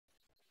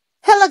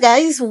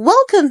guys,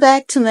 welcome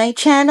back to my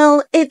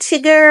channel. It's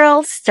your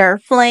girl, Star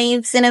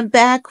Flames, and I'm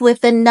back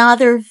with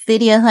another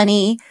video,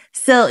 honey.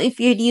 So if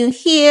you're new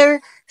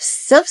here,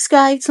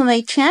 subscribe to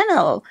my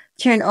channel,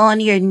 turn on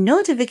your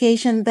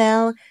notification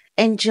bell,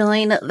 and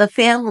join the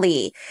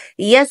family.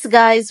 Yes,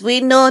 guys,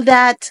 we know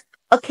that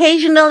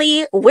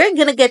occasionally we're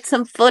gonna get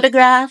some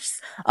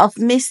photographs of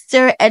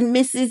Mr. and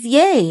Mrs.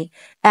 Ye.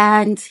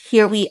 And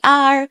here we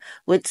are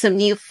with some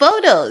new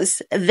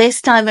photos.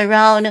 This time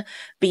around,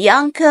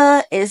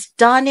 Bianca is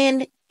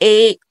donning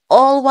a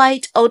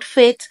all-white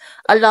outfit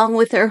along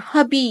with her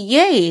hubby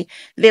Ye.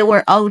 They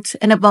were out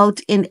and about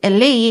in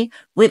LA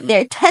with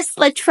their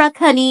Tesla truck,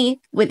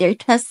 honey, with their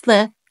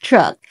Tesla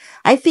truck.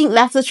 I think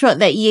that's a truck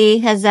that Ye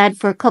has had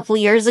for a couple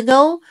years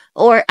ago,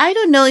 or I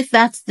don't know if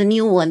that's the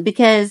new one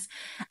because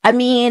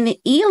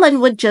Elon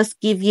would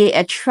just give Ye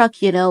a truck,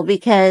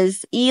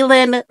 because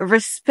Elon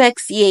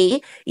respects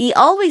Ye. He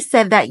always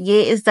said that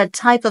Ye is the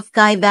type of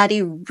guy that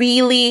he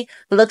really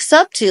looks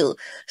up to.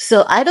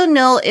 So I don't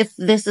know if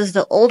this is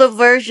the older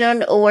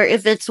version or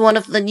if it's one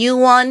of the new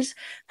ones.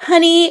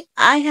 Honey,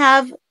 I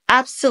have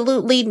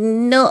absolutely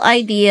no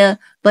idea,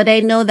 but I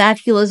know that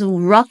he was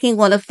rocking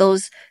one of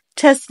those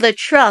Tesla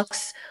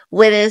trucks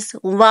with his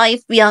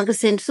wife, Bianca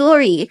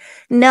Censori.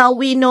 Now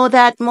we know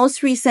that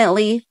most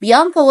recently,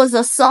 Bianca was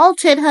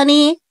assaulted,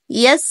 honey.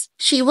 Yes,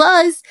 she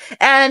was.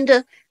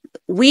 And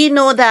we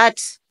know that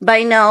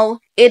by now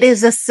it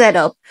is a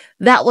setup.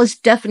 That was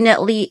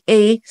definitely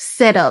a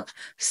setup.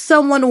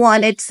 Someone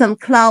wanted some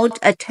clout,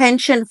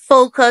 attention,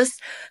 focus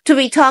to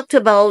be talked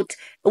about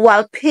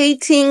while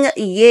painting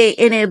Ye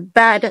in a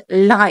bad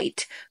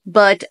light.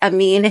 But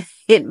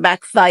it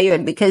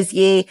backfired because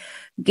Ye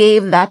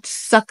gave that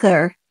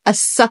sucker a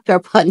sucker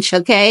punch,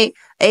 okay?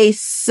 A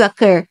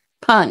sucker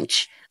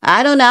punch.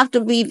 I don't have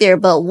to be there,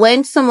 but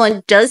when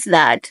someone does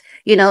that,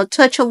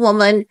 touch a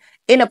woman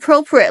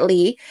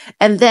inappropriately,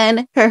 and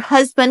then her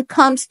husband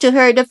comes to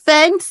her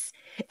defense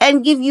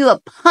and give you a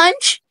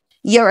punch,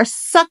 you're a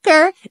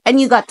sucker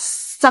and you got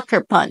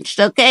sucker punched,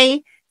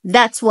 okay?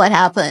 That's what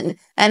happened.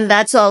 And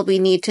that's all we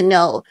need to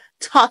know.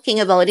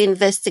 Talking about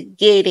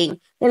investigating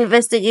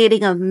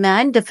a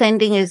man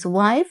defending his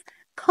wife.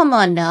 Come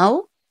on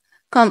now.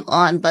 Come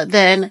on. But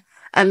then,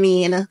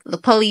 the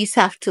police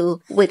have to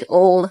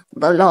withhold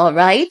the law,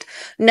 right?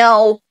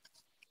 No.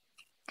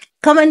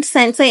 Common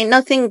sense ain't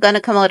nothing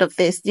gonna come out of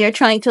this. They're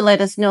trying to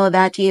let us know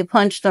that you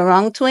punched the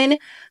wrong twin.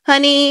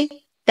 Honey,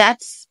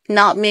 that's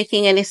not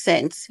making any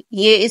sense.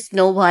 Ye is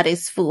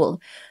nobody's fool.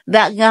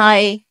 That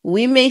guy,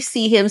 we may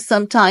see him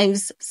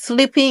sometimes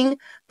slipping,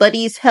 but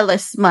he's hella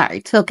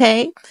smart,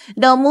 okay?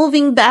 Now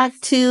moving back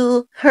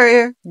to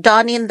her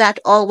donning that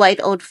all-white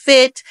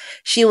outfit,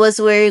 she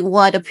was wearing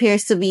what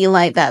appears to be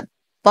like that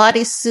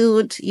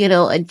bodysuit,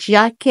 a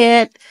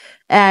jacket,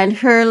 and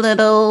her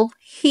little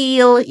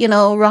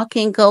heel,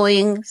 rocking,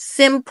 going,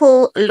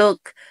 simple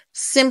look,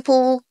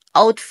 simple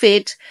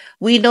outfit.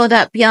 We know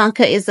that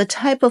Bianca is the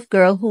type of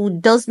girl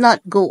who does not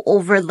go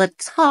over the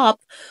top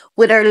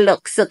with her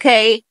looks,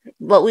 okay?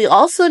 But we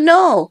also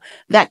know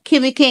that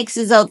Kimmie Kakes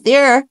is out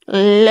there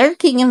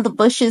lurking in the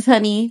bushes,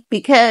 honey,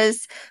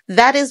 because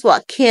that is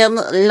what Kim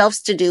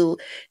loves to do.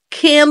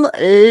 Kim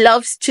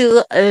loves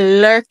to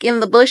lurk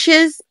in the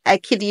bushes. I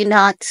kid you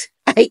not.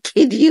 I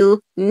kid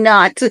you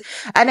not.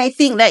 And I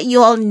think that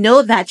you all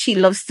know that she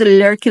loves to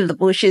lurk in the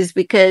bushes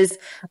because,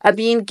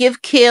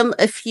 give Kim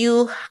a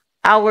few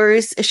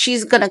hours,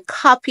 she's gonna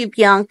copy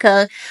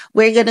Bianca.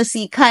 We're gonna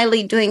see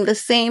Kylie doing the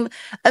same.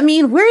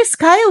 Where's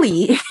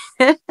Kylie?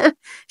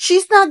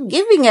 She's not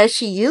giving as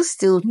she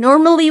used to.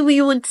 Normally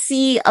we would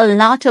see a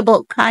lot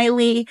about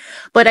Kylie,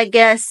 but I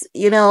guess,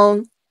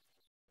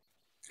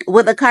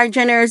 with the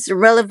Jenners'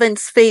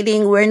 relevance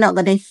fading, we're not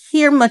going to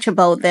hear much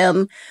about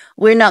them.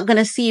 We're not going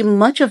to see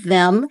much of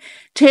them.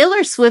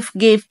 Taylor Swift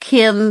gave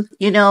Kim,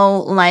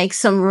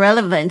 some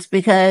relevance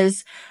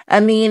because,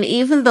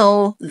 even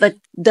though the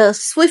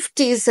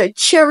Swifties are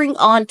cheering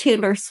on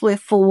Taylor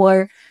Swift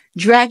for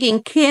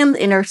dragging Kim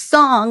in her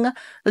song,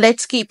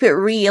 let's keep it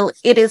real.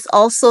 It is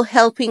also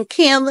helping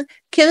Kim.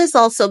 Kim is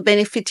also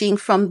benefiting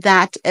from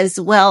that as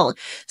well.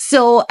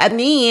 So,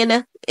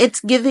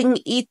 it's giving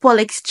equal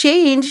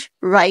exchange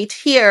right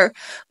here.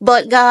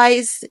 But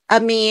guys,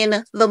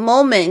 the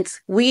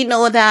moment we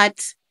know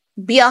that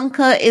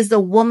Bianca is the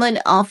woman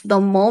of the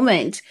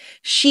moment.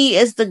 She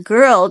is the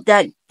girl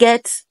that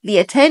gets the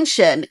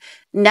attention.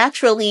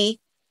 Naturally,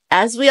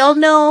 as we all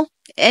know,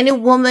 any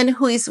woman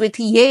who is with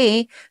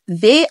Ye,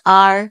 they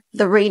are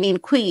the reigning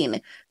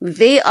queen.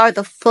 They are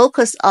the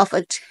focus of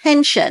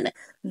attention.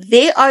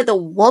 They are the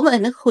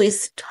woman who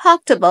is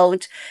talked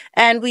about.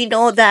 And we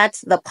know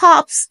that the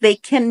pops, they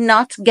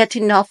cannot get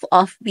enough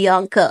of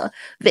Bianca.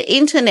 The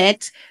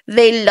internet,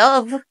 they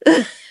love,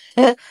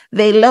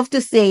 they love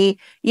to say,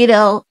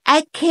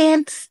 I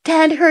can't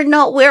stand her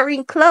not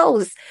wearing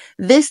clothes.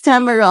 This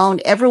time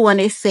around, everyone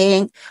is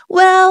saying,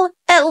 well,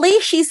 at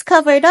least she's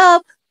covered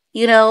up.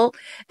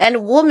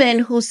 And women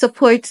who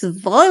supports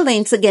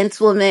violence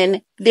against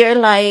women, they're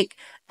like,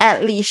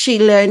 at least she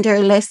learned her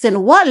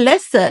lesson. What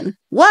lesson?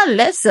 What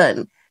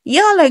lesson?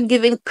 y'all are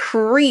giving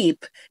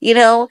creep,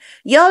 y'all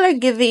are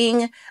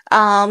giving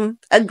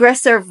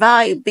aggressor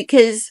vibe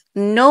because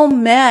no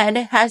man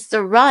has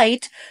the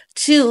right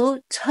to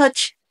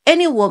touch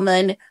any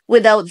woman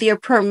without their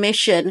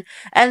permission.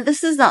 And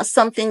this is not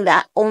something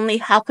that only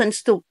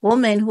happens to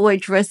women who are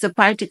dressed a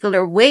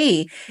particular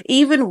way.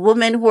 Even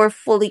women who are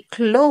fully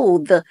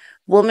clothed,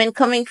 women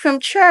coming from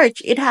church,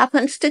 it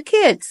happens to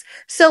kids.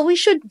 So we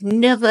should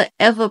never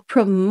ever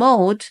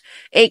promote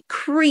a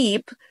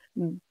creep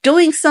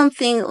doing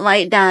something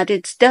like that.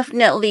 It's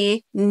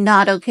definitely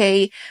not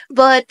okay.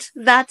 But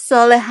that's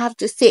all I have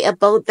to say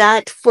about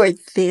that for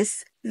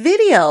this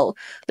video.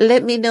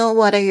 Let me know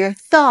what are your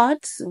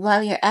thoughts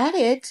while you're at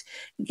it.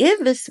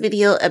 Give this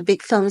video a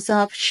big thumbs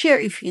up, share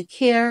if you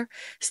care,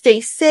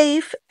 stay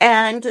safe,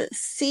 and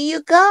see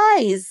you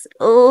guys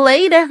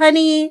later,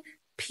 honey.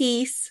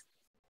 Peace.